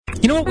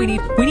know what we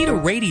need? We need a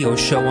radio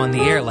show on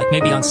the air, like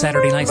maybe on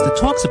Saturday nights, that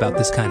talks about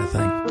this kind of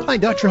thing. Hi,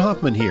 Dr.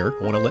 Hoffman here.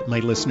 I want to let my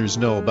listeners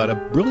know about a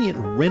brilliant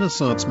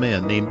Renaissance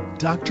man named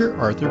Dr.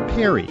 Arthur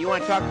Perry. You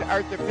want to talk to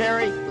Arthur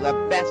Perry?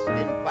 The best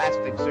in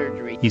plastic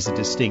surgery. He's a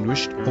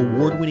distinguished,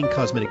 award-winning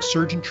cosmetic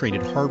surgeon trained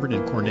at Harvard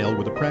and Cornell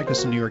with a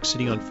practice in New York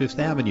City on Fifth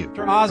Avenue.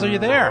 Dr. Oz, are you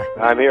there?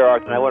 I'm here,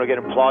 Arthur, and I want to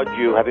applaud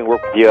you, having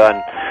worked with you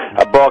on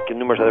a book and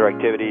numerous other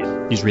activities.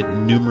 He's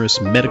written numerous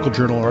medical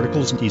journal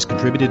articles, and he's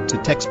contributed to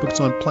textbooks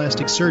on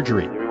plastic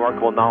surgery. Your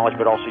remarkable knowledge,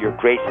 but also your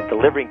grace at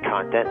delivering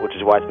content, which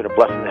is why it's been a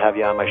blessing to have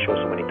you on my show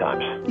so many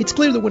times. It's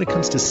clear that when it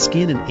comes to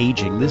skin and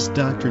aging, this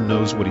doctor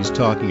knows what he's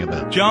talking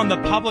about. Joan, the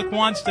public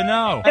wants to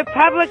know. The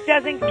public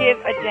doesn't give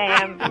a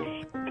damn.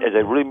 As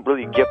a really,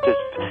 really gifted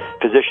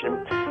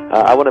physician,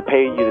 I want to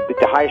pay you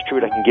the highest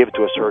tribute I can give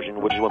to a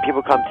surgeon, which is when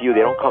people come to you,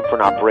 they don't come for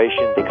an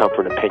operation, they come for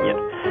an opinion.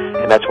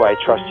 And that's why I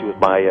trust you with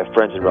my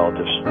friends and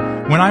relatives.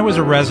 When I was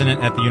a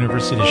resident at the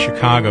University of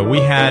Chicago, we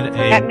had a...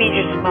 That means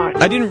you're smart.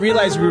 I didn't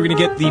realize we were going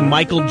to get the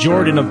Michael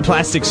Jordan of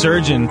plastic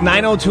surgeon.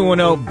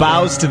 90210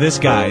 bows to this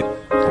guy.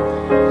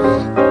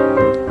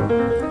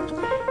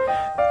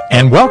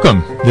 And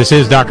welcome. This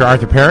is Dr.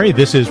 Arthur Perry.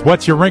 This is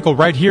What's Your Wrinkle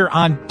right here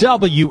on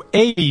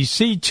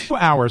WABC 2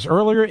 hours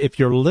earlier. If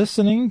you're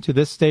listening to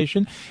this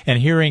station and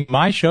hearing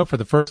my show for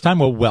the first time,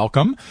 well,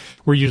 welcome.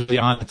 We're usually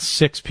on at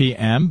 6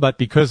 p.m., but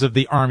because of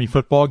the Army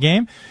football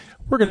game,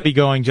 we're going to be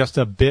going just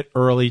a bit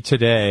early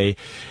today.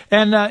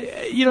 And,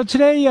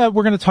 today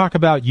we're going to talk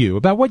about you,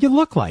 about what you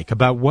look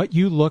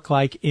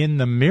like in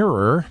the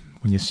mirror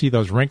when you see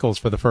those wrinkles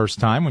for the first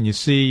time, when you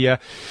see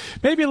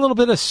maybe a little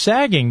bit of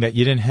sagging that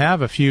you didn't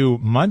have a few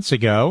months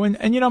ago. And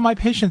my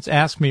patients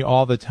ask me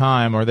all the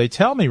time, or they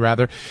tell me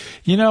rather,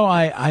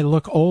 I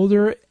look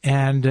older,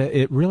 and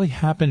it really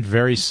happened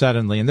very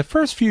suddenly. In the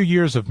first few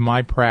years of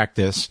my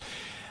practice,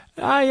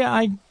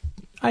 I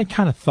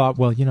kind of thought,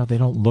 well, they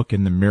don't look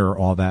in the mirror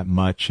all that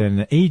much,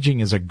 and aging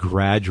is a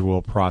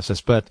gradual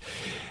process.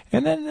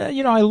 And then,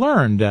 I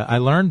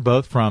learned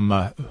both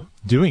from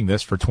doing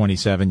this for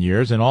 27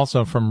 years and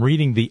also from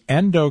reading the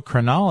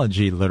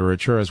endocrinology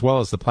literature as well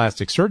as the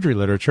plastic surgery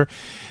literature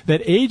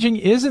that aging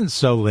isn't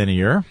so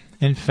linear.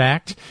 In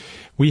fact,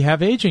 we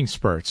have aging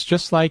spurts,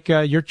 just like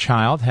your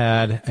child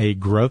had a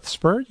growth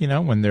spurt,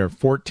 when they're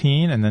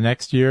 14 and the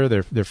next year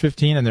they're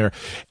 15 and they're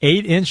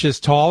 8 inches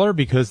taller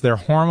because their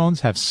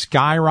hormones have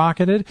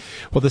skyrocketed.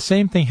 Well, the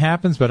same thing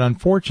happens, but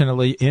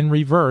unfortunately in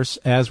reverse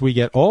as we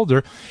get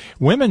older.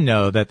 Women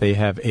know that they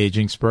have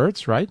aging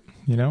spurts, right?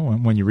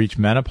 When you reach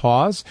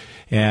menopause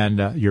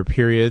and your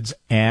periods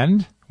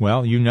end.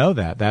 Well,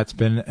 that's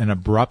been an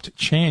abrupt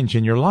change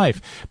in your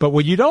life. But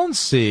what you don't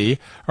see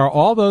are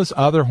all those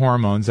other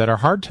hormones that are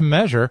hard to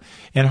measure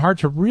and hard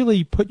to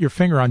really put your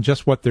finger on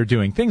just what they're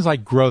doing. Things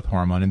like growth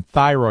hormone and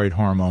thyroid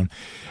hormone,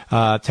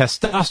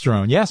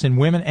 testosterone, yes, in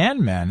women and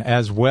men,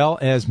 as well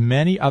as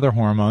many other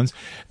hormones.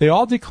 They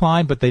all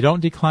decline, but they don't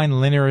decline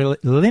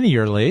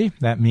linearly.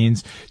 That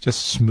means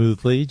just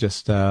smoothly,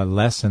 just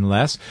less and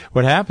less.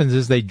 What happens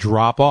is they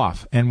drop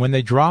off. And when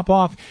they drop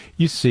off,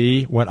 you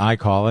see what I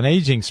call an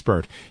aging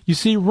spurt. You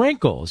see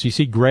wrinkles, you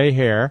see gray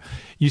hair,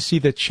 you see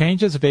the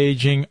changes of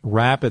aging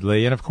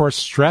rapidly, and of course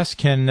stress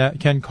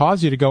can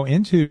cause you to go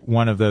into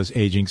one of those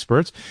aging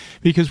spurts,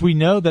 because we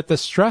know that the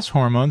stress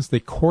hormones, the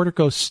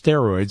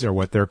corticosteroids are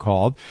what they're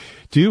called,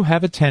 do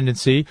have a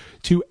tendency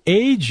to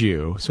age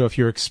you. So if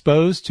you're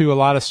exposed to a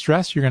lot of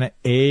stress, you're going to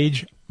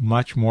age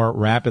much more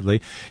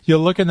rapidly. You'll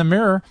look in the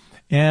mirror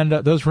and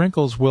those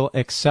wrinkles will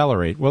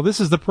accelerate. Well, this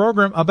is the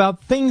program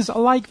about things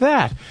like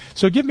that.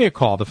 So give me a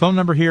call. The phone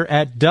number here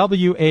at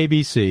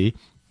WABC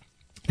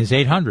is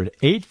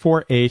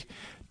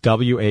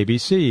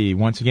 800-848-WABC.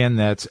 Once again,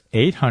 that's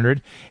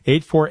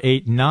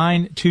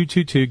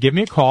 800-848-9222. Give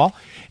me a call.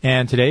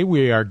 And today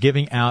we are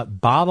giving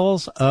out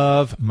bottles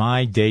of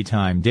my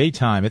Daytime.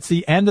 Daytime. It's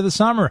the end of the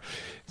summer.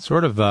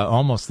 Sort of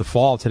almost the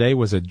fall. Today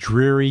was a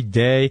dreary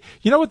day.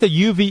 You know what the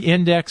UV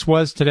index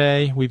was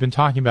today? We've been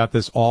talking about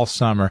this all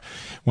summer.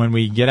 When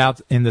we get out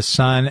in the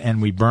sun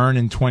and we burn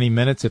in 20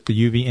 minutes, if the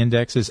UV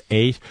index is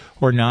 8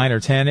 or 9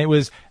 or 10, it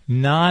was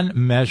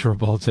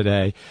non-measurable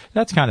today.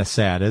 That's kind of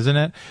sad, isn't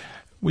it?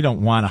 We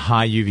don't want a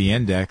high UV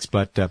index,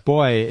 but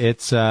boy,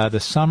 it's the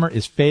summer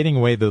is fading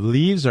away. The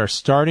leaves are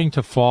starting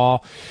to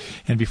fall,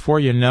 and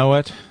before you know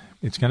it,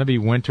 it's going to be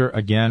winter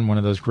again, one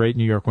of those great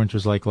New York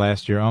winters like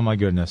last year. Oh, my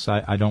goodness,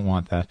 I don't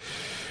want that.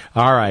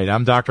 All right,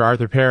 I'm Dr.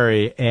 Arthur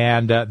Perry,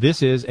 and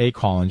this is a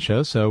call-in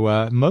show.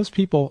 So most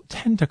people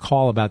tend to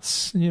call about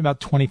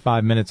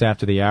 25 minutes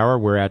after the hour.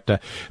 We're at the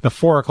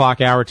 4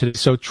 o'clock hour today,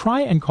 so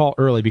try and call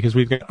early because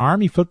we've got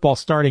Army football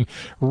starting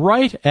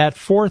right at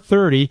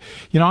 4:30.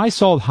 I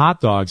sold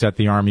hot dogs at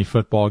the Army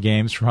football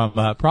games from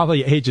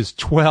probably ages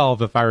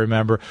 12, if I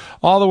remember,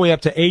 all the way up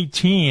to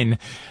 18.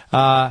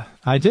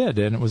 I did,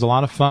 and it was a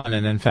lot of fun.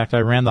 And in fact, I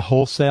ran the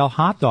wholesale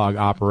hot dog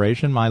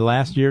operation my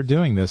last year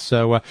doing this.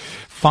 So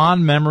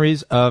fond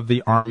memories of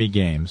the Army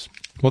games.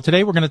 Well,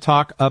 today we're going to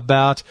talk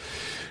about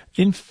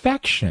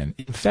Infection.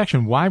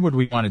 Why would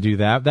we want to do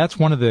that? That's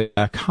one of the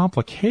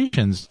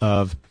complications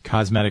of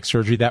cosmetic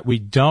surgery that we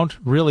don't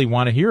really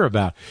want to hear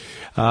about.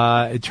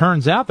 It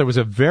turns out there was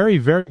a very,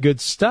 very good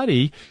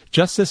study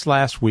just this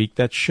last week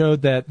that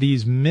showed that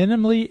these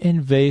minimally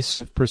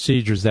invasive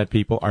procedures that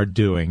people are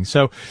doing,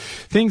 so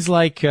things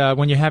like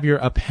when you have your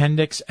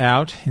appendix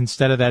out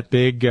instead of that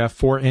big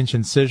 4-inch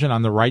incision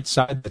on the right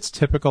side that's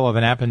typical of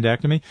an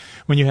appendectomy,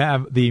 when you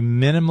have the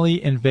minimally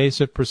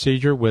invasive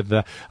procedure with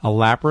a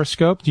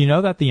laparoscope, do you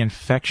know that the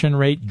infection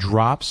rate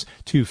drops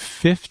to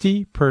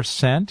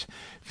 50%?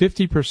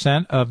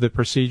 50% of the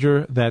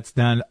procedure that's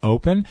done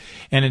open.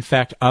 And in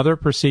fact, other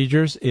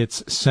procedures,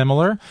 it's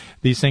similar.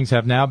 These things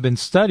have now been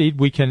studied.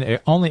 We can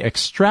only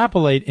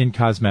extrapolate in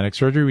cosmetic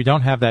surgery. We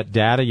don't have that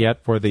data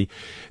yet for the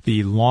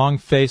long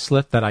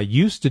facelift that I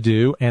used to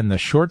do and the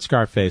short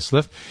scar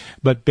facelift.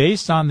 But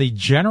based on the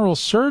general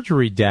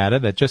surgery data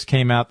that just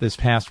came out this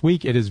past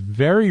week, it is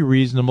very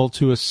reasonable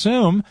to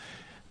assume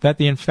that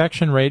the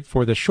infection rate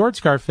for the short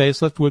scar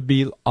facelift would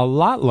be a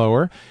lot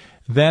lower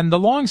than the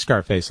long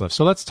scar facelift.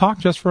 So let's talk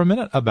just for a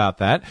minute about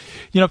that.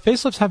 You know,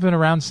 facelifts have been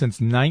around since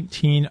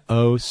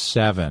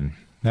 1907.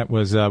 That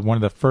was one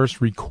of the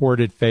first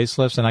recorded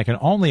facelifts, and I can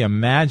only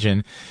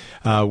imagine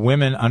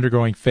women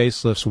undergoing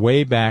facelifts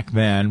way back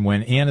then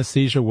when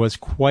anesthesia was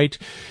quite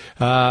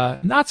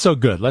not so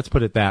good, let's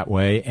put it that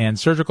way, and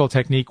surgical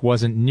technique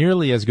wasn't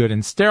nearly as good,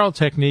 and sterile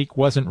technique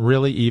wasn't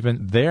really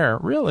even there,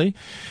 really.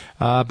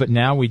 But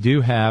now we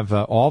do have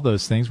all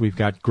those things. We've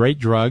got great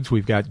drugs.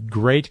 We've got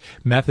great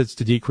methods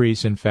to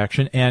decrease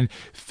infection. And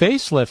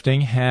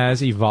facelifting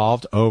has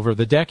evolved over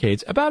the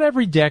decades. About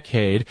every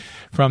decade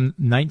from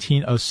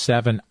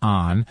 1907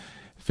 on,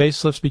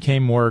 facelifts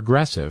became more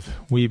aggressive.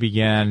 We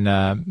began,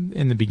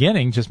 in the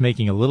beginning, just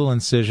making a little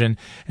incision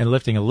and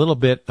lifting a little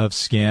bit of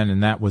skin,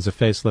 and that was a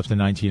facelift in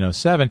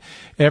 1907.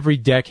 Every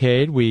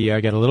decade, we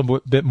got a little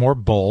bit more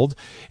bold,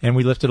 and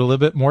we lifted a little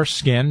bit more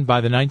skin. By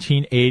the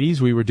 1980s,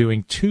 we were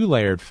doing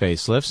 2-layered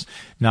facelifts,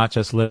 not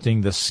just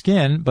lifting the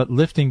skin, but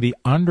lifting the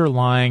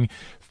underlying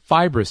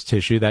fibrous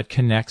tissue that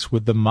connects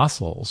with the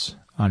muscles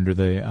under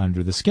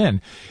the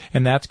skin.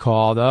 And that's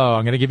called,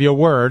 I'm going to give you a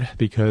word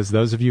because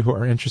those of you who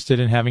are interested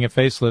in having a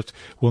facelift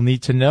will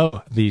need to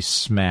know the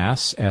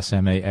SMAS,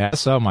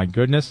 S-M-A-S. Oh my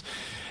goodness.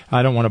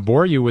 I don't want to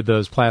bore you with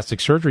those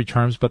plastic surgery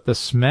terms, but the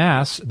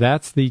SMAS,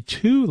 that's the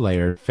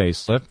 2-layered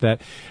facelift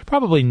that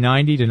probably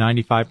 90 to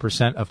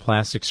 95% of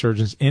plastic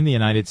surgeons in the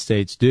United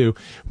States do.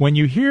 When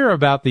you hear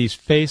about these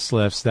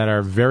facelifts that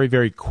are very,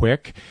 very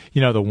quick,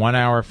 you know, the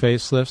 1-hour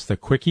facelifts, the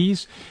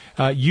quickies,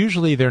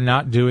 usually they're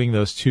not doing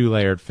those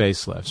 2-layered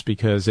facelifts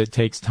because it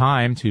takes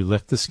time to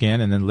lift the skin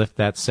and then lift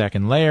that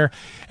second layer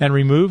and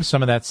remove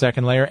some of that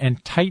second layer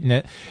and tighten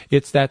it.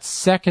 It's that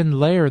second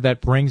layer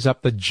that brings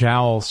up the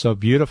jowl so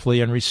beautifully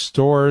and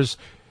restores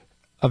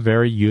a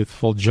very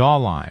youthful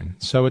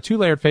jawline. So a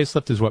 2-layered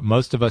facelift is what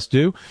most of us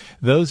do.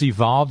 Those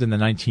evolved in the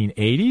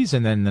 1980s,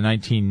 and then in the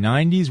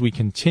 1990s we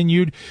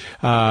continued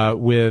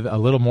with a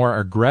little more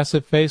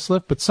aggressive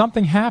facelift, but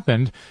something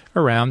happened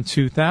around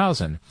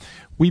 2000.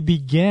 We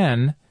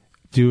began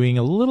doing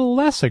a little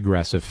less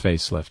aggressive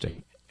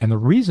facelifting. And the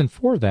reason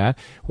for that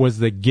was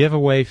the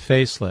giveaway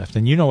facelift.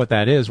 And you know what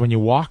that is when you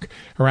walk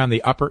around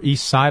the Upper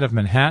East Side of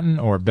Manhattan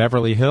or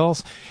Beverly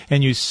Hills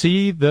and you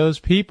see those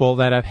people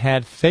that have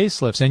had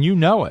facelifts, and you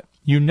know it.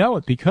 You know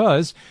it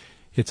because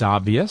it's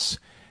obvious.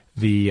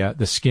 The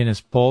skin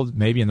is pulled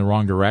maybe in the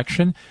wrong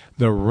direction.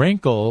 The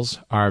wrinkles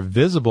are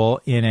visible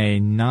in a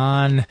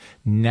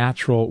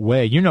non-natural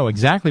way. You know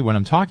exactly what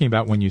I'm talking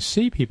about when you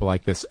see people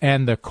like this.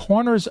 And the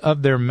corners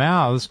of their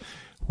mouths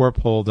were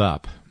pulled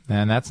up.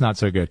 And that's not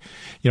so good.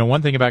 You know,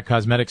 one thing about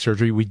cosmetic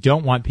surgery, we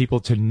don't want people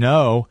to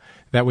know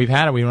that we've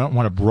had it. We don't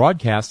want to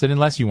broadcast it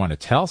unless you want to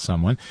tell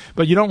someone.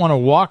 But you don't want to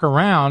walk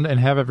around and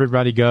have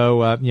everybody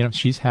go,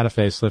 she's had a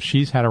facelift,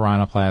 she's had a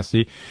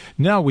rhinoplasty.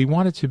 No, we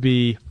want it to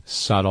be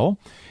subtle,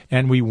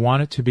 and we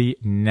want it to be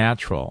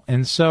natural.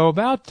 And so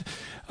about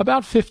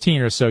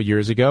 15 or so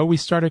years ago, we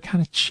started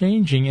kind of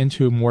changing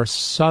into more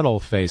subtle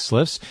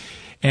facelifts.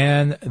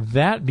 And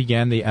that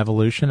began the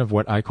evolution of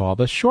what I call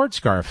the short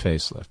scar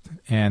facelift.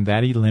 And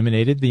that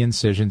eliminated the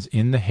incisions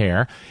in the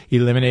hair,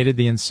 eliminated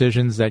the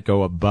incisions that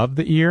go above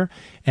the ear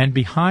and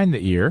behind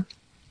the ear.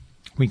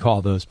 We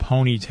call those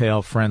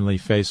ponytail-friendly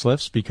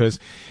facelifts because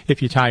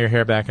if you tie your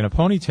hair back in a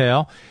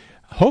ponytail,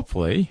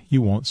 hopefully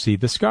you won't see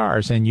the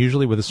scars. And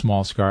usually with a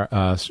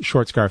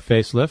short scar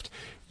facelift,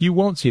 you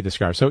won't see the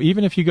scars. So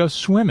even if you go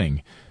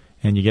swimming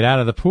and you get out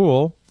of the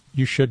pool,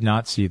 you should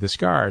not see the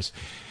scars.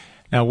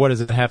 Now, what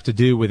does it have to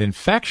do with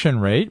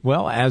infection rate?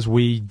 Well, as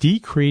we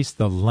decrease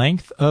the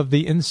length of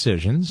the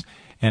incisions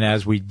and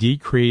as we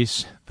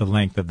decrease the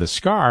length of the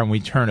scar, and we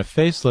turn a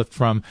facelift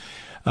from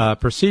a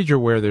procedure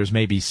where there's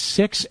maybe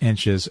 6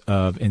 inches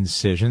of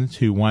incision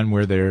to one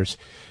where there's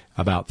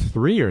about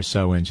 3 or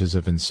so inches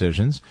of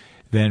incisions,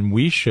 then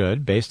we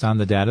should, based on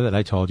the data that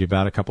I told you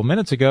about a couple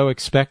minutes ago,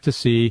 expect to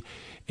see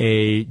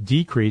a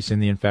decrease in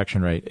the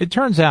infection rate. It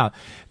turns out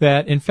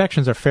that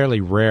infections are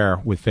fairly rare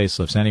with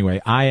facelifts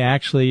anyway. I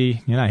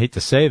actually, I hate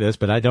to say this,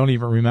 but I don't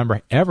even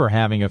remember ever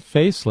having a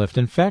facelift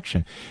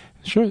infection.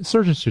 Sure,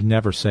 surgeons should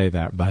never say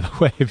that, by the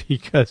way,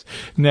 because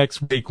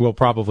next week we'll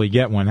probably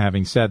get one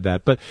having said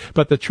that. But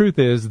the truth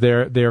is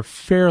they're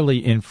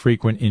fairly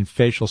infrequent in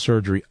facial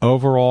surgery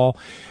overall.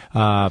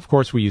 Of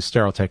course, we use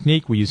sterile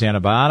technique, we use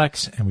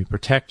antibiotics, and we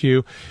protect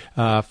you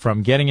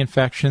from getting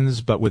infections.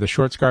 But with a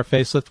short scar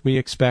facelift, we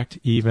expect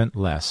even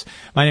less.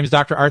 My name is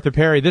Dr. Arthur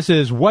Perry. This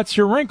is What's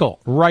Your Wrinkle?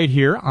 Right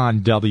here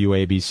on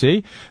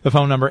WABC. The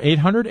phone number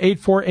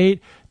 800-848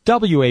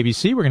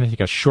 WABC. We're going to take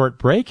a short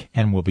break,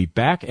 and we'll be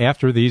back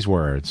after these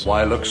words.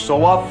 Why look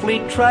so awfully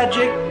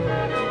tragic?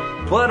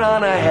 Put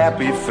on a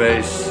happy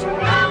face.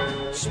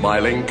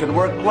 Smiling can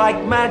work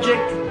like magic.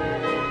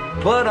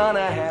 Put on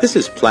a happy... This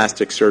is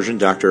plastic surgeon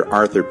Dr.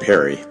 Arthur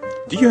Perry.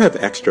 Do you have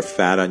extra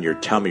fat on your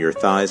tummy or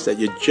thighs that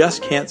you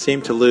just can't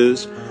seem to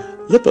lose?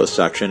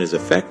 Liposuction is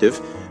effective,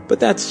 but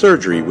that's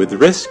surgery with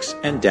risks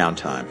and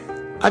downtime.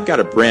 I've got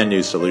a brand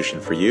new solution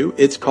for you.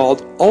 It's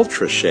called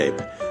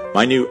UltraShape.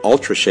 My new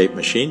UltraShape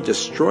machine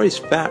destroys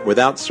fat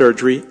without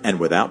surgery and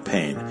without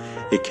pain.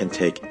 It can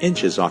take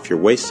inches off your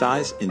waist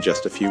size in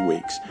just a few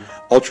weeks.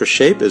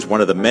 UltraShape is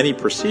one of the many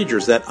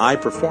procedures that I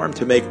perform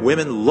to make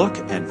women look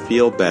and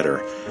feel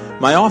better.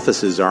 My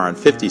offices are on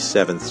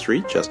 57th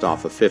Street, just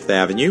off of 5th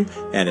Avenue,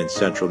 and in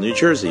Central New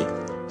Jersey.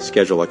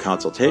 Schedule a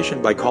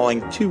consultation by calling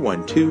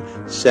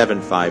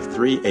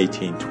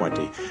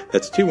 212-753-1820.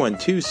 That's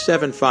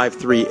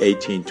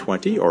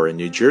 212-753-1820, or in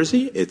New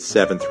Jersey, it's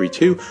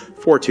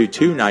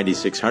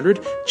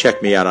 732-422-9600.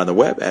 Check me out on the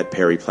web at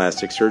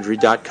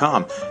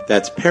perryplasticsurgery.com.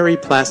 That's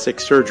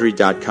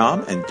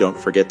perryplasticsurgery.com, and don't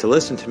forget to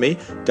listen to me,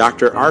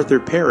 Dr. Arthur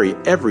Perry,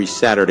 every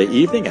Saturday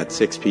evening at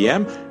 6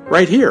 p.m.,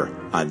 right here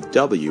on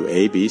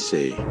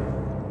WABC.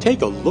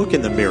 Take a look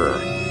in the mirror.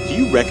 Do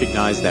you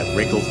recognize that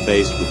wrinkled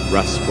face with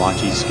rough,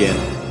 splotchy skin?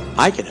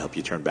 I can help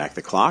you turn back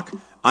the clock.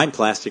 I'm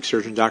plastic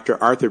surgeon Dr.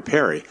 Arthur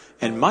Perry,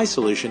 and my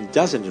solution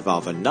doesn't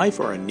involve a knife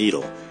or a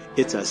needle.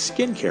 It's a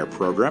skincare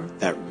program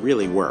that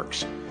really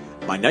works.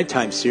 My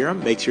nighttime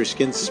serum makes your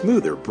skin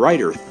smoother,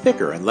 brighter,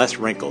 thicker, and less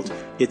wrinkled.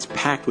 It's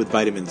packed with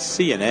vitamins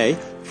C and A,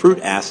 fruit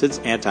acids,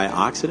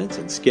 antioxidants,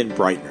 and skin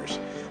brighteners.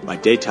 My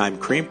daytime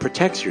cream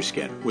protects your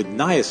skin with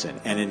niacin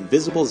and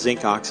invisible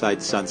zinc oxide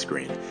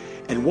sunscreen.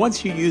 And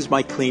once you use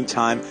my clean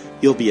time,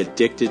 you'll be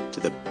addicted to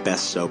the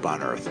best soap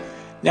on earth.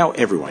 Now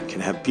everyone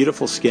can have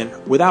beautiful skin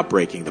without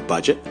breaking the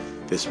budget.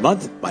 This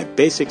month, my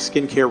basic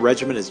skincare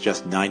regimen is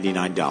just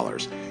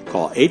 $99.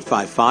 Call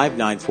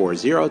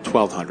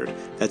 855-940-1200.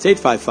 That's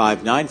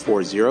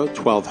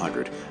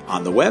 855-940-1200.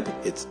 On the web,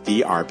 it's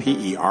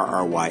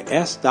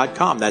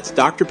drperrys.com. That's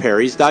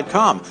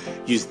drperrys.com.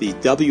 Use the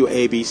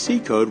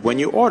WABC code when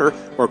you order,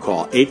 or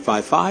call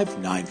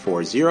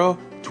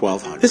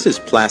 855-940-1200. This is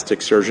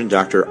plastic surgeon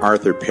Dr.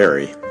 Arthur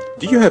Perry.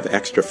 Do you have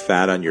extra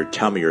fat on your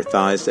tummy or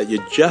thighs that you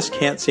just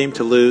can't seem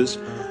to lose?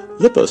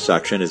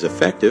 Liposuction is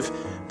effective,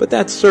 but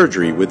that's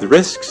surgery with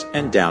risks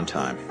and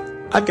downtime.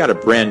 I've got a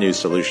brand new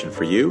solution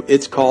for you.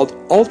 It's called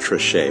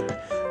UltraShape.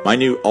 My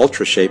new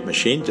UltraShape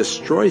machine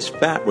destroys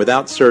fat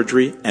without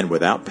surgery and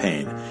without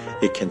pain.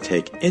 It can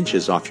take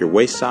inches off your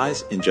waist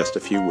size in just a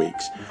few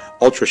weeks.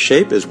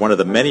 UltraShape is one of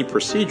the many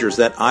procedures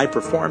that I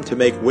perform to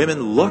make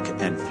women look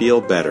and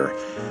feel better.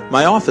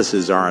 My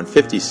offices are on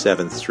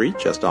 57th Street,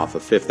 just off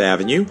of 5th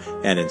Avenue,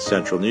 and in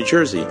Central New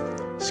Jersey.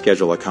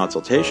 Schedule a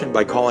consultation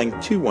by calling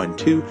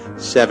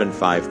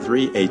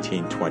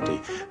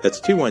 212-753-1820. That's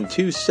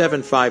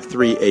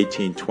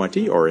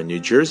 212-753-1820, or in New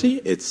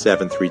Jersey, it's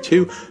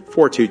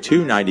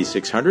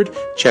 732-422-9600.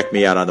 Check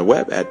me out on the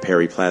web at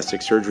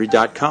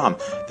perryplasticsurgery.com.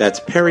 That's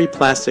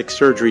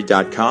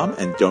perryplasticsurgery.com,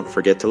 and don't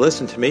forget to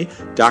listen to me,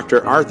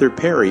 Dr. Arthur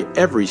Perry,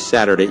 every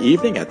Saturday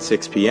evening at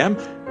 6 p.m.,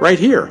 right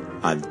here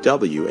on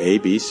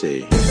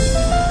WABC.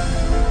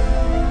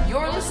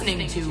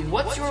 Listening to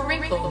What's Your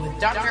Wrinkle with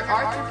Dr.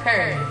 Arthur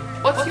Perry.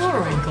 What's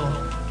your wrinkle?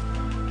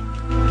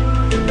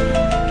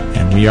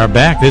 And we are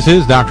back. This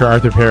is Dr.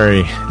 Arthur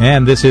Perry,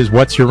 and this is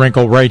What's Your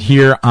Wrinkle right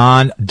here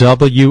on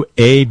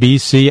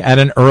WABC at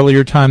an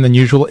earlier time than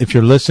usual. If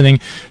you're listening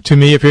to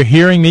me, if you're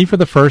hearing me for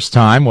the first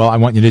time, well, I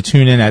want you to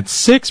tune in at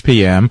 6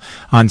 p.m.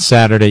 on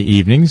Saturday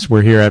evenings.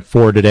 We're here at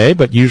 4 today,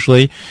 but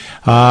usually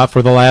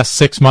for the last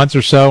 6 months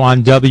or so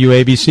on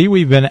WABC,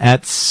 we've been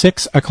at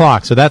 6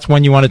 o'clock. So that's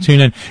when you want to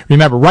tune in.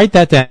 Remember, write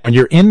that down. When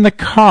you're in the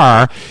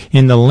car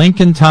in the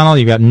Lincoln Tunnel,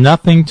 you've got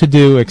nothing to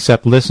do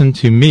except listen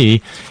to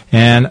me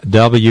and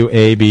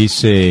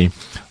WABC.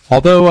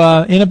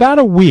 Although in about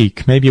a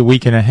week, maybe a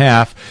week and a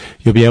half,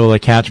 You'll be able to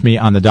catch me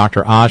on the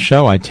Dr. Oz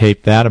Show. I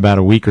taped that about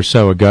a week or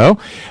so ago.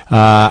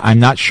 I'm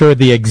not sure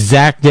the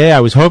exact day. I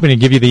was hoping to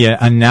give you the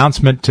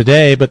announcement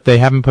today, but they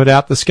haven't put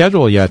out the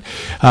schedule yet.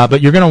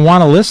 But you're going to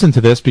want to listen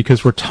to this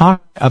because we're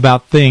talking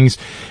about things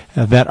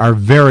that are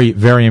very,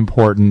 very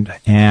important,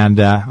 and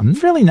I'm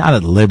really not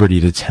at liberty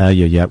to tell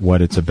you yet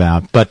what it's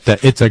about, but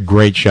it's a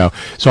great show.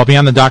 So I'll be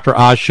on the Dr.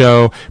 Oz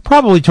Show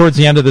probably towards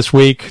the end of this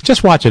week.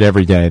 Just watch it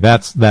every day.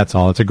 That's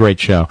all. It's a great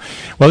show.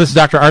 Well, this is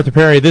Dr. Arthur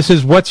Perry. This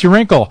is What's Your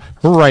Wrinkle?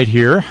 Right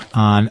here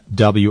on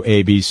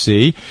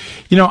WABC.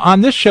 You know,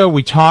 on this show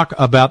we talk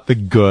about the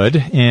good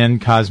in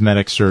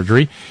cosmetic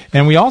surgery,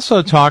 and we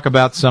also talk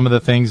about some of the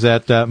things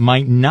that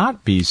might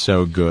not be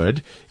so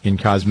good in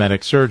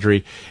cosmetic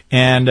surgery,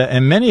 and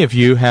many of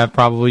you have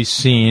probably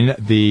seen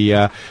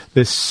the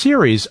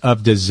series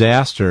of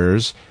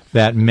disasters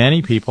that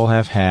many people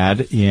have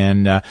had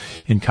in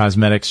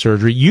cosmetic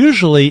surgery,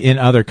 usually in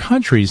other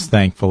countries,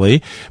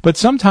 thankfully, but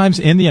sometimes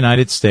in the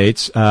United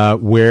States,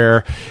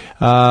 where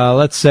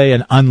let's say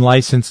an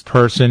unlicensed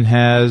person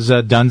has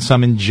done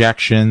some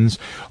injections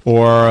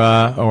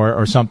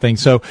or something.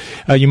 So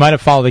you might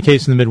have followed the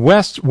case in the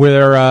Midwest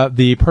where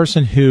the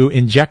person who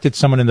injected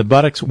someone in the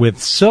buttocks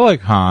with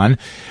silicone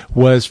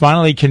was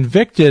finally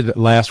convicted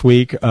last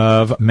week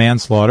of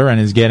manslaughter and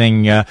is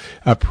getting a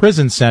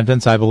prison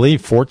sentence, I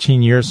believe,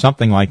 14 years,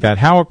 something like that.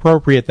 How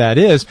appropriate that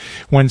is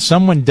when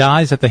someone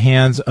dies at the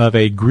hands of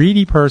a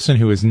greedy person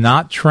who is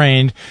not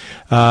trained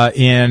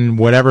in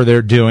whatever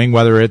they're doing,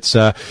 whether it's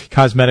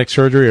cosmetic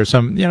surgery or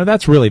some,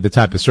 that's really the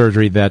type of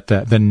surgery that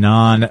the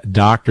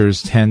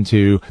non-doctors tend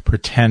to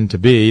pretend to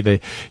be.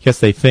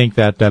 They think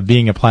that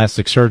being a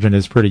plastic surgeon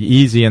is pretty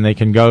easy, and they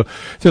can go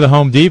to the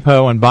Home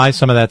Depot and buy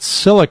some of that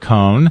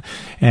silicone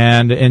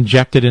and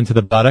inject it into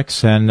the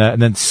buttocks and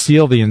then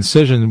seal the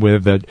incision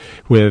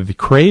with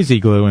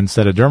crazy glue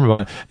instead of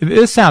Dermablend.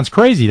 This sounds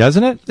crazy,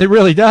 doesn't it? It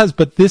really does,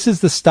 but this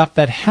is the stuff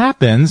that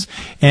happens,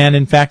 and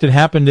in fact it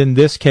happened in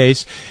this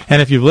case.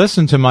 And if you've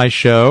listened to my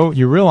show,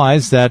 you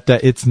realize that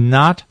it's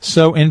not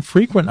so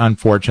infrequent,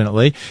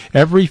 unfortunately.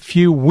 Every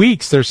few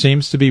weeks there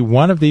seems to be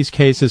one of these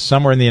cases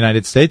somewhere in the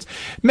United States.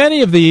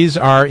 Many of these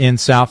are in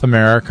South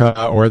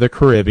America or the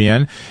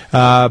Caribbean,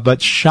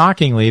 but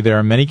shockingly there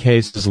are many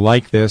cases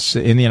like this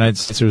in the United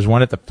States. There was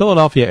one at the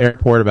Philadelphia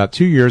airport about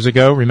 2 years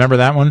ago. Remember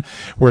that one?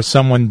 Where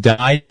someone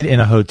died in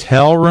a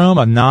hotel room.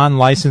 A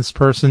non-licensed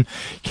person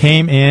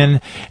came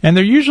in, and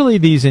they're usually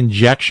these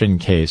injection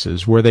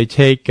cases where they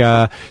take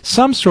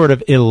some sort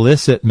of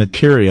illicit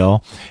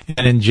material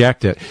and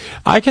inject it.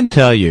 I can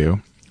tell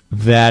you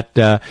that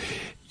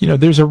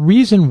there's a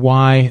reason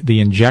why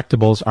the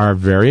injectables are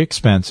very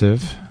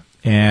expensive,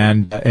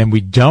 and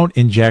we don't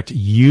inject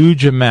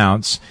huge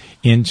amounts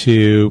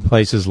into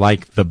places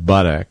like the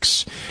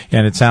buttocks.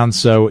 And it sounds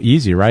so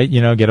easy, right?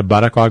 Get a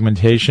buttock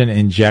augmentation,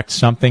 inject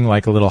something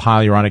like a little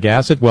hyaluronic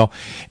acid. Well,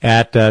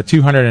 at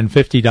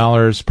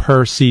 $250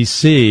 per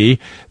cc,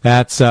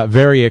 that's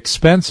very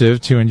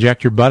expensive to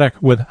inject your buttock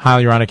with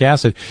hyaluronic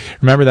acid.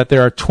 Remember that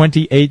there are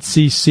 28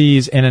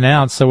 cc's in an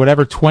ounce, so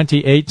whatever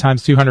 28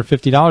 times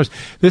 $250,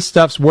 this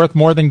stuff's worth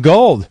more than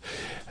gold.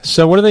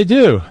 So what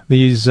do?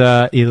 These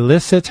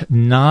illicit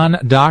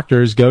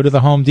non-doctors go to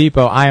the Home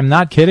Depot. I am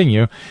not kidding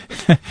you.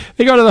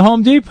 They go to the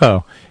Home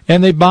Depot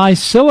and they buy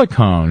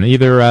silicone,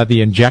 either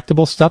the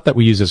injectable stuff that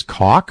we use as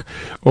caulk,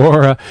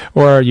 or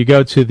you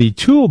go to the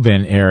tool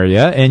bin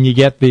area and you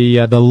get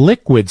the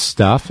liquid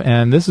stuff,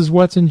 and this is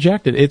what's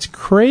injected. It's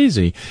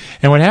crazy.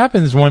 And what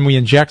happens when we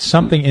inject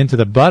something into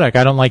the buttock,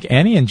 I don't like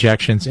any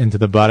injections into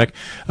the buttock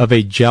of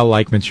a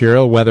gel-like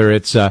material, whether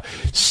it's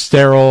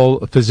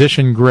sterile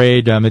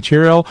physician-grade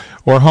material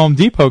or Home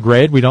Depot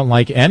grade. We don't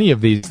like any of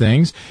these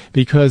things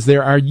because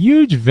there are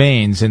huge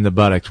veins in the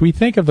buttocks. We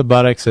think of the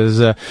buttocks as,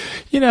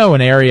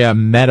 an area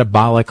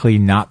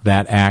metabolically not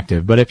that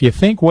active. But if you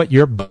think what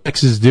your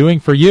buttocks is doing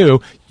for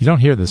you, you don't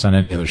hear this on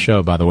any other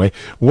show, by the way.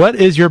 What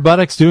is your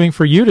buttocks doing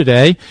for you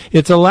today?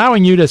 It's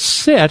allowing you to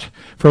sit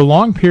for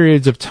long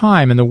periods of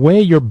time, and the way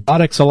your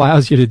buttocks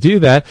allows you to do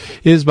that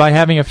is by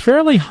having a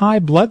fairly high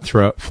blood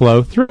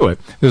flow through it.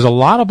 There's a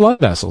lot of blood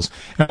vessels,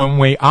 and when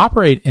we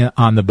operate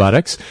on the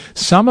buttocks,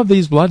 some of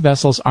these blood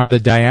vessels are the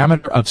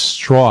diameter of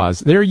straws.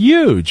 They're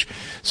huge,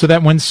 so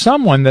that when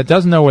someone that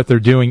doesn't know what they're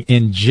doing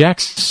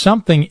injects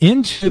something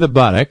into the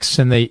buttocks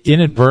and they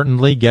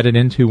inadvertently get it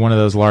into one of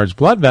those large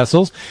blood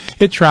vessels,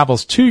 it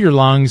travels to your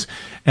lungs,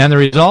 and the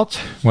result,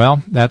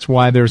 well, that's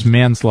why there's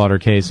manslaughter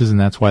cases, and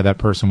that's why that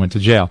person went to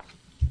jail.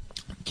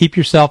 Keep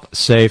yourself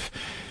safe,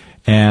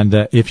 and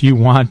if you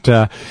want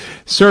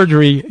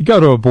surgery, go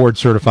to a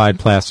board-certified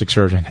plastic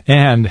surgeon,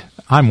 and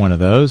I'm one of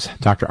those,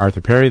 Dr. Arthur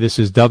Perry. This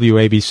is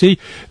WABC.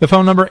 The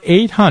phone number,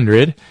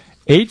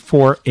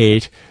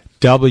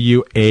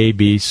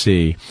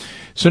 800-848-WABC.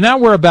 So now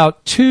we're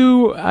about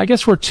 2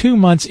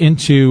 months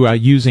into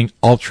using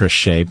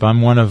UltraShape.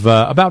 I'm one of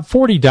about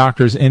 40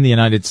 doctors in the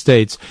United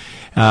States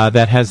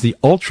that has the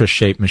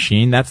UltraShape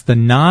machine. That's the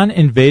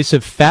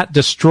non-invasive fat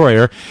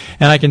destroyer.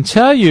 And I can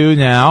tell you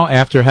now,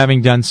 after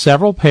having done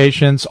several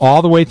patients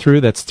all the way through,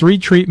 that's 3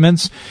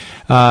 treatments,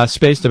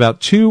 spaced about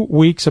 2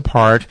 weeks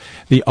apart.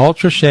 The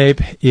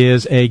UltraShape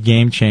is a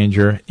game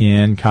changer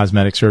in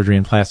cosmetic surgery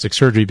and plastic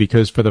surgery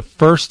because for the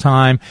first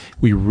time,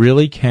 we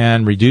really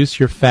can reduce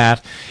your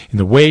fat in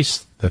the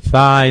waist, the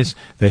thighs,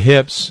 the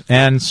hips,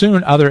 and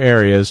soon other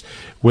areas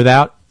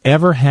without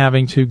ever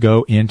having to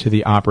go into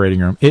the operating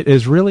room. It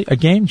is really a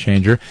game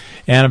changer,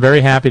 and I'm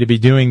very happy to be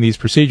doing these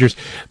procedures.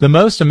 The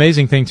most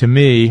amazing thing to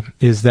me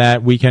is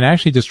that we can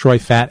actually destroy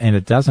fat, and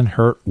it doesn't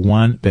hurt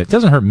one bit. It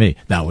doesn't hurt me.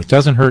 No, it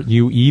doesn't hurt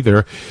you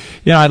either.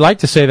 You know, I'd like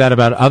to say that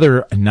about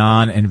other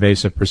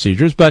non-invasive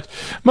procedures, but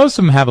most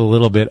of them have a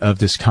little bit of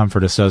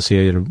discomfort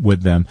associated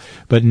with them,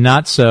 but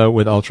not so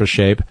with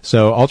UltraShape.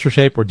 So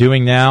UltraShape we're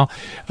doing now.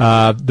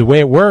 The way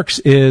it works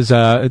is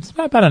it's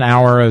about an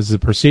hour as the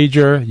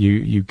procedure.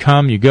 You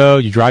come, you go,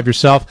 you drive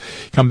yourself,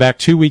 come back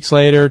 2 weeks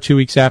later, 2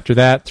 weeks after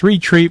that, 3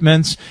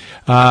 treatments.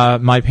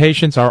 My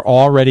patients are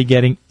already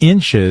getting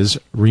inches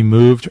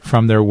removed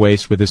from their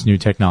waist with this new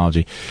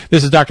technology.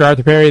 This is Dr.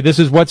 Arthur Perry. This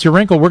is What's Your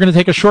Wrinkle? We're going to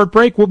take a short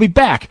break. We'll be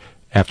back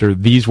after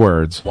these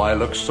words. Why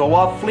look so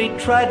awfully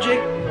tragic?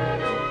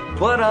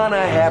 Put on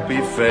a happy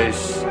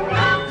face.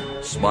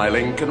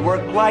 Smiling can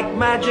work like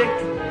magic.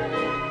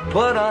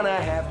 Put on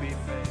a happy face.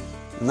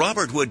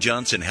 Robert Wood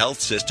Johnson Health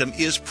System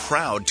is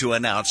proud to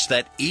announce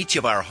that each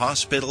of our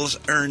hospitals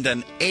earned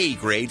an A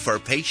grade for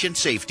patient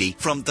safety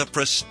from the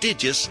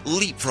prestigious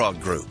Leapfrog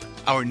Group.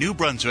 Our New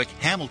Brunswick,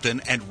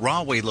 Hamilton, and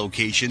Rahway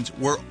locations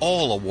were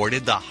all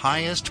awarded the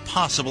highest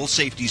possible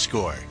safety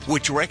score,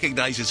 which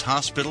recognizes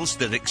hospitals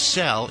that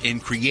excel in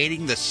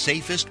creating the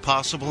safest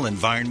possible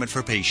environment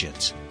for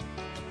patients.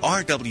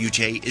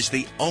 RWJ is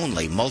the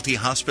only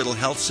multi-hospital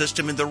health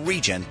system in the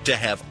region to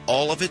have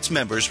all of its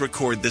members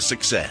record the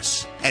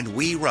success. And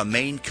we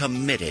remain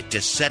committed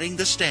to setting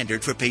the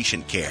standard for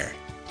patient care.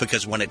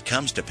 Because when it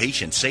comes to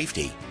patient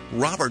safety,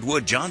 Robert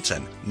Wood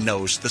Johnson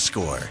knows the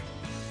score.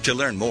 To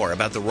learn more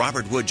about the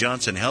Robert Wood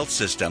Johnson Health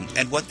System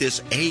and what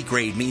this A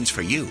grade means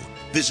for you,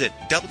 visit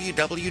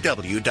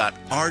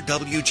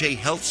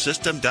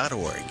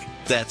www.rwjhealthsystem.org.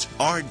 That's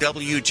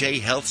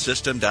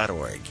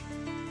rwjhealthsystem.org.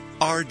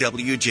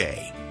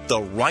 RWJ.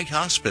 The right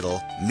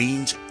hospital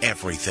means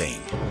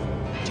everything.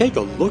 Take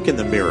a look in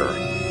the mirror.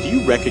 Do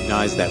you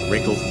recognize that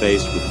wrinkled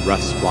face with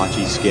rough,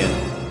 splotchy skin?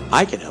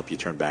 I can help you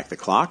turn back the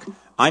clock.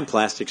 I'm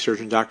plastic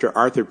surgeon Dr.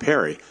 Arthur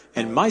Perry,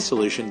 and my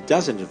solution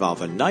doesn't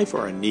involve a knife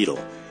or a needle.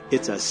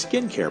 It's a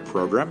skincare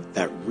program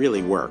that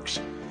really works.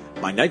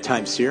 My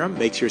nighttime serum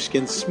makes your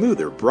skin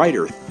smoother,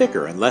 brighter,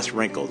 thicker, and less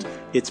wrinkled.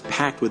 It's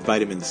packed with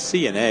vitamins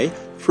C and A,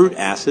 fruit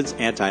acids,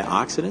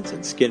 antioxidants,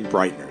 and skin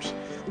brighteners.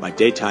 My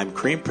daytime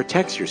cream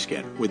protects your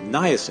skin with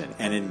niacin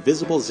and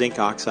invisible zinc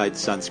oxide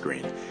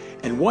sunscreen.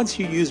 And once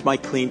you use my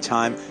clean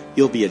time,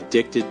 you'll be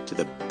addicted to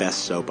the best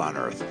soap on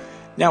earth.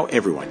 Now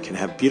everyone can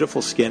have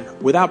beautiful skin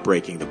without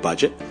breaking the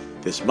budget.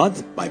 This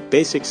month, my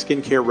basic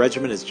skincare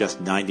regimen is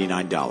just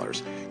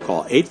 $99.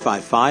 Call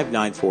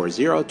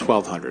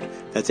 855-940-1200.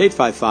 That's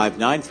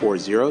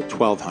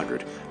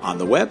 855-940-1200. On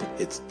the web,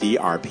 it's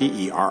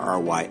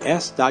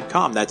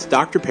drperrys.com. That's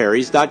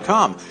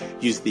drperrys.com.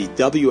 Use the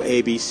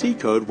WABC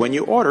code when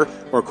you order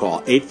or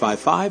call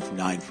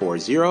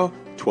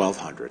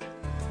 855-940-1200.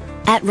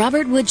 At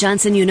Robert Wood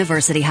Johnson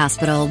University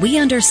Hospital, we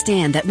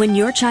understand that when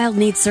your child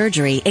needs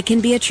surgery, it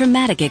can be a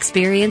traumatic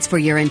experience for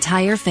your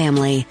entire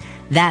family.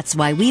 That's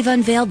why we've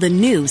unveiled the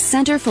new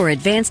Center for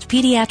Advanced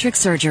Pediatric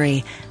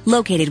Surgery.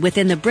 Located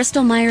within the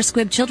Bristol-Myers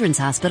Squibb Children's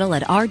Hospital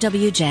at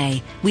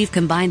RWJ, we've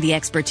combined the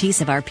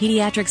expertise of our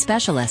pediatric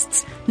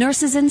specialists,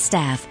 nurses, and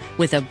staff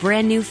with a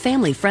brand new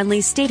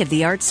family-friendly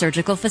state-of-the-art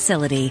surgical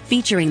facility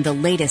featuring the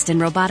latest in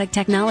robotic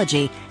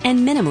technology and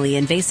minimally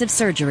invasive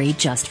surgery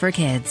just for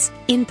kids.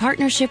 In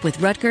partnership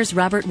with Rutgers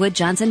Robert Wood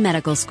Johnson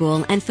Medical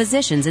School and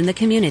physicians in the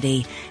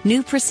community,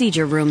 new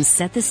procedure rooms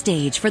set the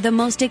stage for the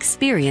most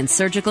experienced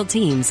surgical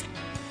teams.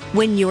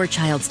 When your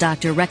child's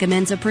doctor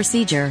recommends a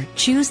procedure,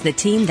 choose the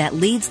team that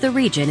leads the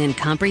region in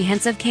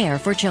comprehensive care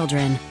for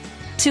children.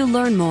 To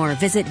learn more,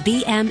 visit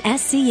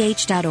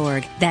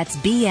bmsch.org. That's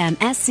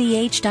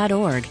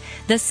bmsch.org,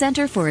 the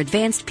Center for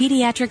Advanced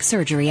Pediatric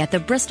Surgery at the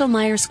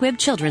Bristol-Myers Squibb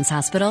Children's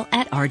Hospital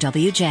at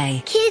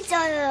RWJ. Kids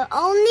are the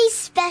only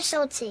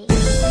specialty.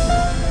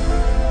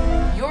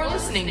 You're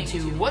listening to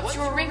What's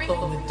Your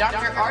Wrinkle with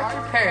Dr.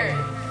 Arthur Perry.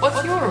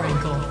 What's your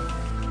wrinkle?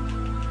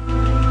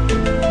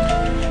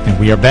 And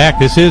we are back.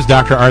 This is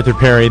Dr. Arthur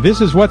Perry.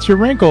 This is What's Your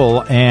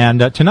Wrinkle? And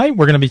tonight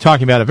we're going to be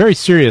talking about a very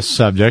serious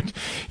subject.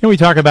 We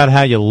talk about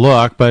how you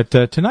look, but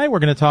tonight we're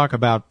going to talk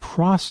about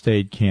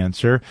prostate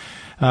cancer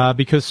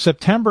because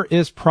September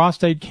is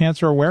Prostate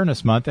Cancer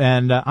Awareness Month,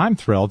 and I'm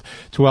thrilled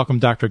to welcome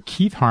Dr.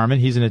 Keith Harmon.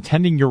 He's an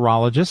attending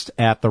urologist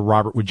at the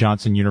Robert Wood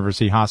Johnson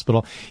University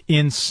Hospital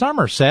in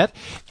Somerset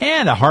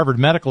and a Harvard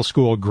Medical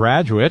School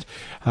graduate.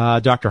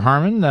 Dr.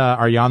 Harmon,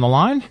 are you on the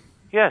line?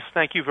 Yes,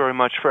 thank you very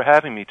much for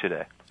having me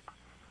today.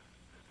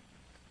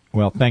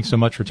 Well, thanks so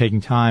much for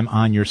taking time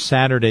on your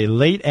Saturday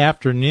late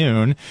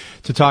afternoon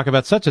to talk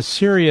about such a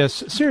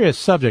serious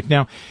subject.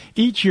 Now,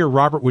 each year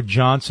Robert Wood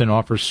Johnson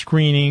offers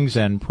screenings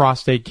and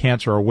prostate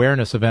cancer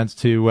awareness events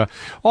to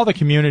all the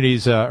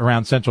communities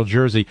around Central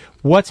Jersey.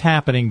 What's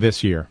happening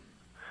this year?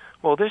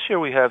 Well, this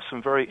year we have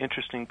some very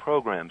interesting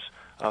programs.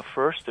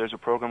 First, there's a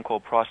program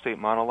called Prostate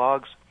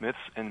Monologues, Myths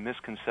and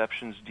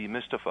Misconceptions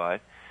Demystified.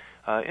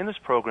 In this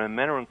program,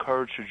 men are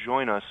encouraged to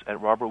join us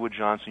at Robert Wood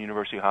Johnson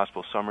University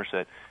Hospital,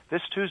 Somerset,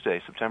 this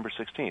Tuesday, September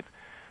 16th,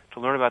 to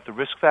learn about the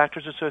risk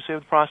factors associated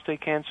with prostate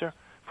cancer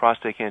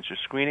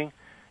screening,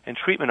 and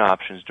treatment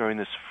options during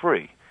this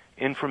free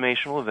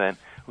informational event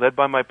led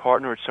by my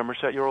partner at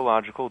Somerset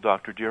Urological,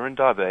 Dr. Dhiren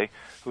Dave,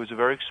 who is a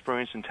very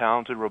experienced and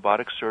talented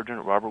robotic surgeon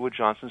at Robert Wood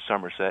Johnson,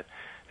 Somerset.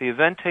 The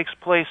event takes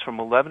place from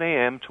 11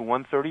 a.m. to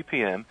 1:30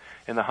 p.m.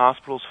 in the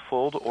hospital's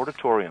Fold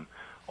Auditorium.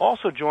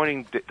 Also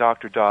joining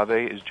Dr.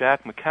 Dave is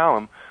Jack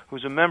McCallum,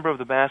 who's a member of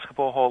the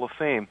Basketball Hall of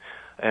Fame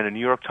and a New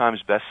York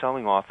Times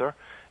best-selling author,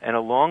 and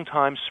a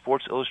longtime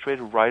Sports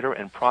Illustrated writer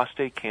and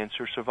prostate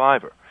cancer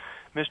survivor.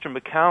 Mr.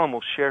 McCallum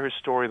will share his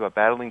story about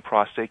battling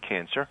prostate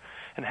cancer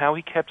and how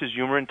he kept his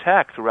humor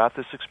intact throughout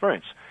this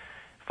experience.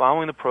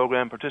 Following the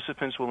program,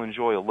 participants will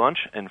enjoy a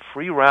lunch and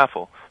free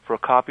raffle for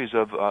copies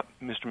of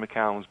Mr.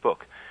 McCallum's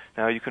book.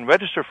 Now, you can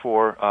register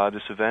for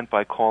this event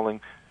by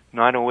calling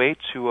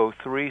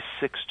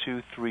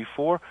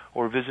 908-203-6234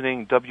 or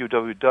visiting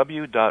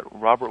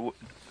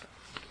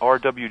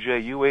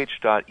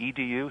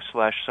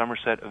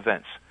www.rwjuh.edu/Somerset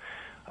events.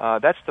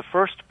 That's the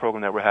first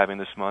program that we're having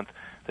this month.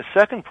 The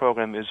second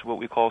program is what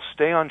we call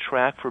Stay on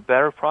Track for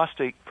better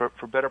prostate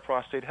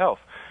health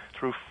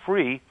through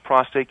free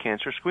prostate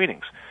cancer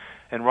screenings.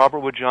 And Robert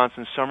Wood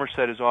Johnson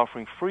Somerset is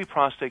offering free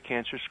prostate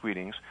cancer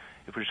screenings,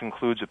 which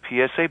includes a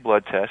PSA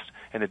blood test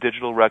and a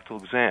digital rectal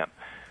exam.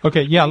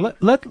 Okay, yeah,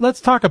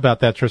 let's talk about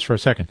that just for a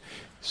second.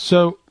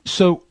 So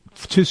to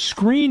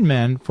screen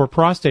men for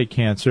prostate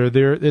cancer,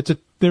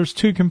 there's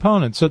two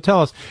components. So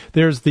tell us,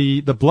 there's the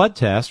blood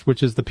test,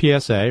 which is the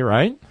PSA,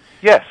 right?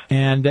 Yes.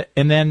 And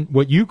then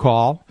what you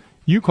call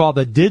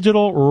the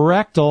digital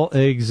rectal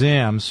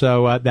exam.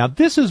 So now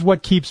this is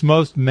what keeps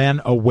most men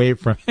away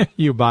from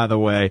you, by the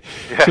way.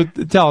 Yeah. So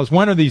tell us,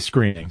 when are these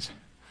screenings?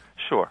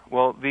 Sure.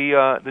 Well,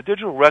 the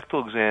digital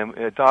rectal exam,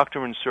 a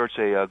doctor inserts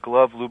a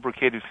gloved,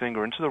 lubricated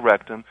finger into the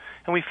rectum,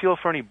 and we feel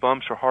for any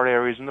bumps or hard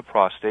areas in the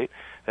prostate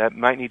that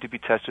might need to be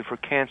tested for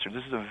cancer.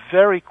 This is a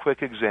very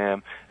quick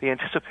exam. The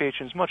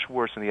anticipation is much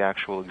worse than the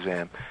actual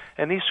exam.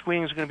 And these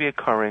screenings are going to be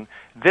occurring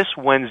this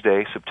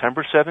Wednesday,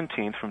 September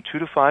 17th, from 2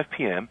 to 5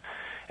 p.m.,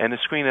 and the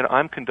screening that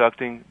I'm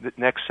conducting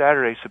next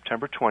Saturday,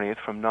 September 20th,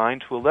 from 9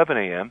 to 11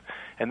 a.m.,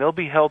 and they'll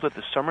be held at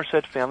the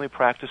Somerset Family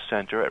Practice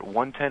Center at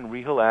 110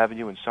 Rehill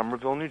Avenue in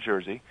Somerville, New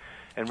Jersey,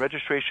 and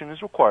registration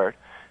is required,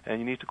 and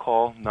you need to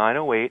call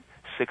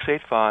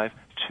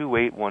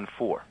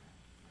 908-685-2814.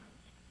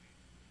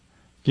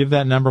 Give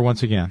that number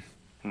once again.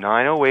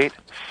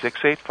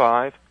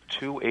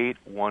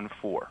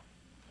 908-685-2814.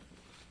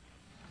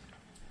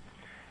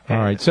 All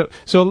right. So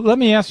let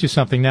me ask you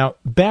something. Now,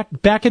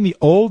 back in the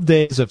old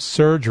days of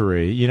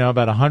surgery,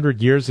 about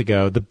 100 years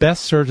ago, the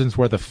best surgeons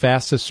were the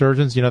fastest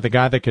surgeons. The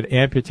guy that could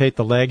amputate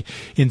the leg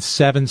in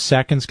 7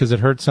 seconds because it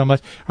hurt so much.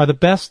 Are the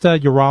best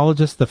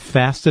urologists the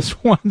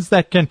fastest ones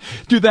that can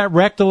do that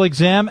rectal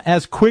exam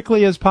as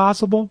quickly as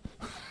possible?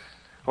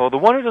 Well, the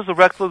one who does the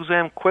rectal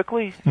exam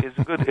quickly is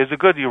a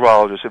good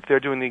urologist. If they're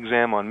doing the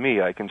exam on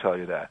me, I can tell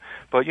you that.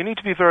 But you need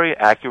to be very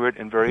accurate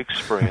and very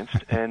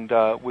experienced. And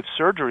with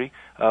surgery,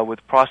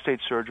 with prostate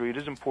surgery, it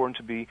is important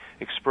to be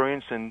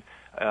experienced and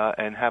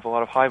have a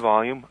lot of high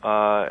volume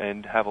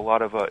and have a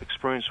lot of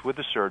experience with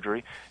the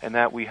surgery, and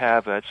that we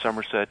have at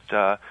Somerset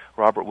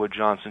Robert Wood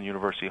Johnson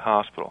University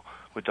Hospital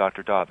with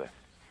Dr. Dave.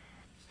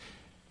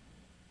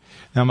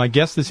 Now, my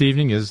guest this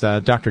evening is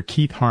Dr.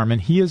 Keith Harmon.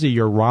 He is a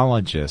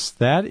urologist.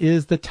 That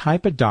is the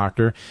type of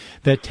doctor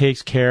that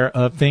takes care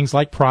of things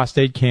like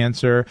prostate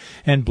cancer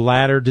and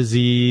bladder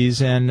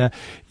disease and,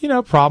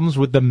 problems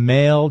with the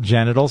male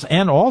genitals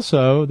and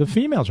also the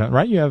female genitals,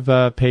 right? You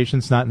have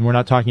patients, we're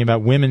not talking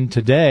about women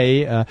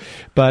today,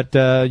 but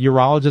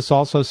urologists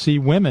also see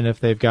women if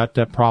they've got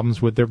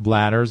problems with their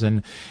bladders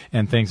and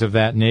things of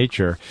that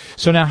nature.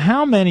 So now,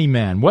 how many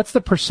men, what's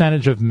the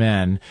percentage of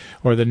men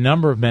or the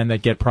number of men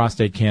that get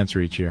prostate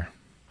cancer each year?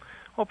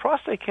 Well,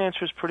 prostate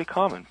cancer is pretty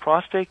common.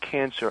 Prostate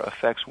cancer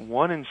affects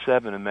 1 in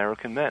 7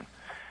 American men.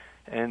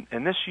 And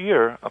this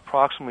year,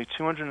 approximately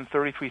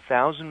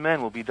 233,000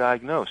 men will be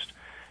diagnosed.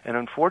 And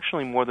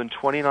unfortunately, more than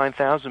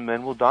 29,000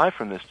 men will die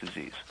from this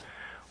disease.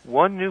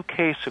 One new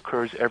case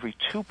occurs every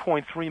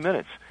 2.3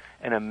 minutes,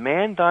 and a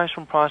man dies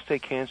from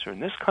prostate cancer in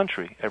this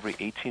country every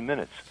 18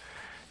 minutes.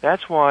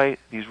 That's why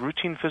these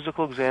routine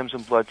physical exams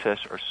and blood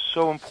tests are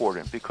so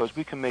important, because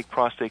we can make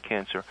prostate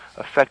cancer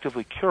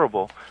effectively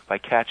curable by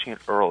catching it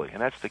early,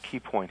 and that's the key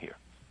point here.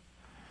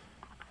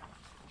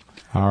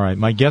 All right.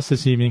 My guest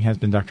this evening has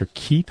been Dr.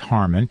 Keith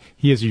Harmon.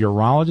 He is a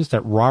urologist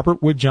at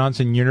Robert Wood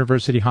Johnson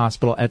University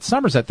Hospital at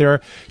Somerset. There are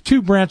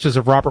two branches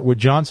of Robert Wood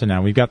Johnson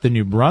now. We've got the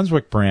New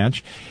Brunswick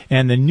branch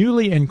and the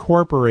newly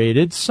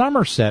incorporated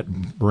Somerset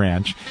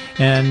branch.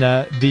 And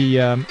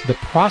the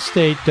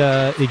prostate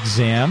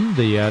exam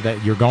that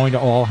you're going to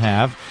all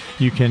have,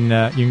 you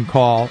can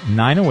call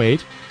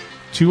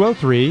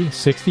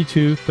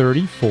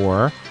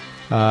 908-203-6234.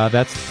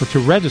 That's to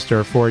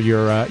register for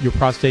your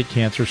prostate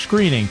cancer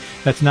screening.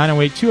 That's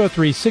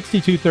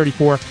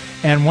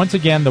 908-203-6234. And once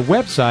again, the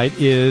website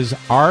is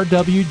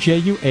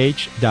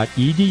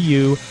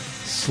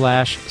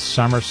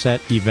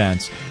rwjuh.edu/Somerset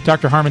events.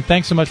 Dr. Harmon,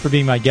 thanks so much for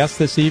being my guest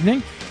this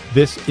evening.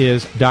 This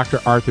is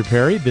Dr. Arthur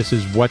Perry. This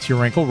is What's Your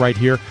Wrinkle right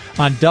here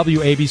on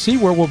WABC,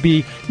 where we'll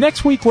be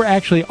next week. We're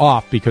actually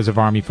off because of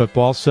Army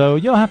football, so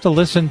you'll have to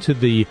listen to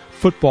the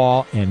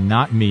football and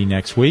not me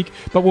next week.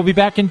 But we'll be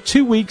back in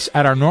 2 weeks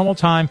at our normal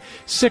time,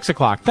 6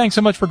 o'clock. Thanks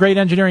so much for great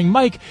engineering,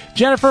 Mike,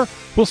 Jennifer.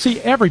 We'll see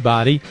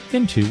everybody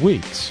in 2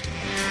 weeks.